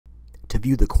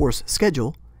view the course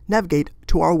schedule, navigate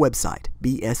to our website,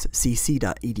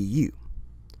 bscc.edu.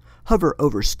 Hover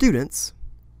over Students,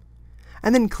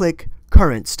 and then click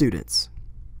Current Students.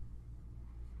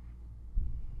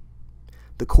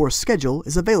 The course schedule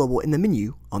is available in the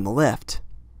menu on the left.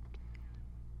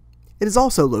 It is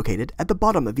also located at the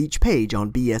bottom of each page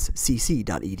on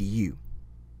bscc.edu.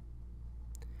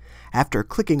 After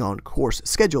clicking on Course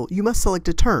Schedule, you must select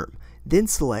a term, then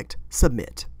select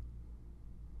Submit.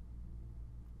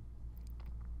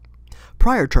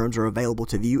 Prior terms are available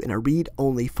to view in a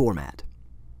read-only format.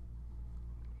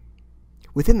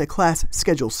 Within the class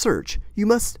schedule search, you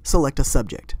must select a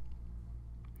subject.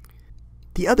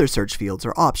 The other search fields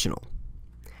are optional.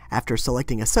 After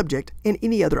selecting a subject and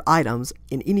any other items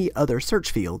in any other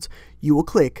search fields, you will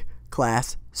click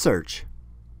Class Search.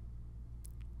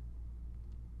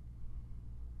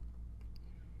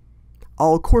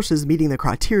 All courses meeting the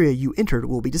criteria you entered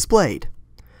will be displayed.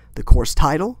 The course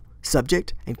title,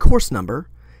 subject, and course number,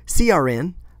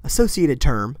 CRN, associated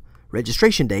term,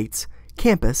 registration dates,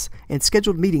 campus, and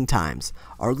scheduled meeting times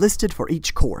are listed for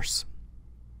each course.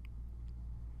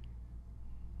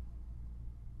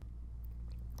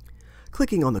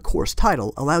 Clicking on the course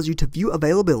title allows you to view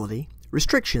availability,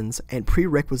 restrictions, and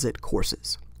prerequisite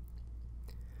courses.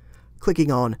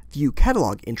 Clicking on View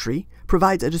Catalog Entry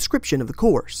provides a description of the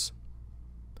course,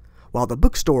 while the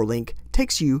bookstore link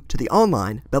takes you to the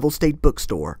online Bevill State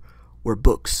Bookstore, where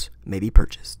books may be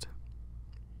purchased.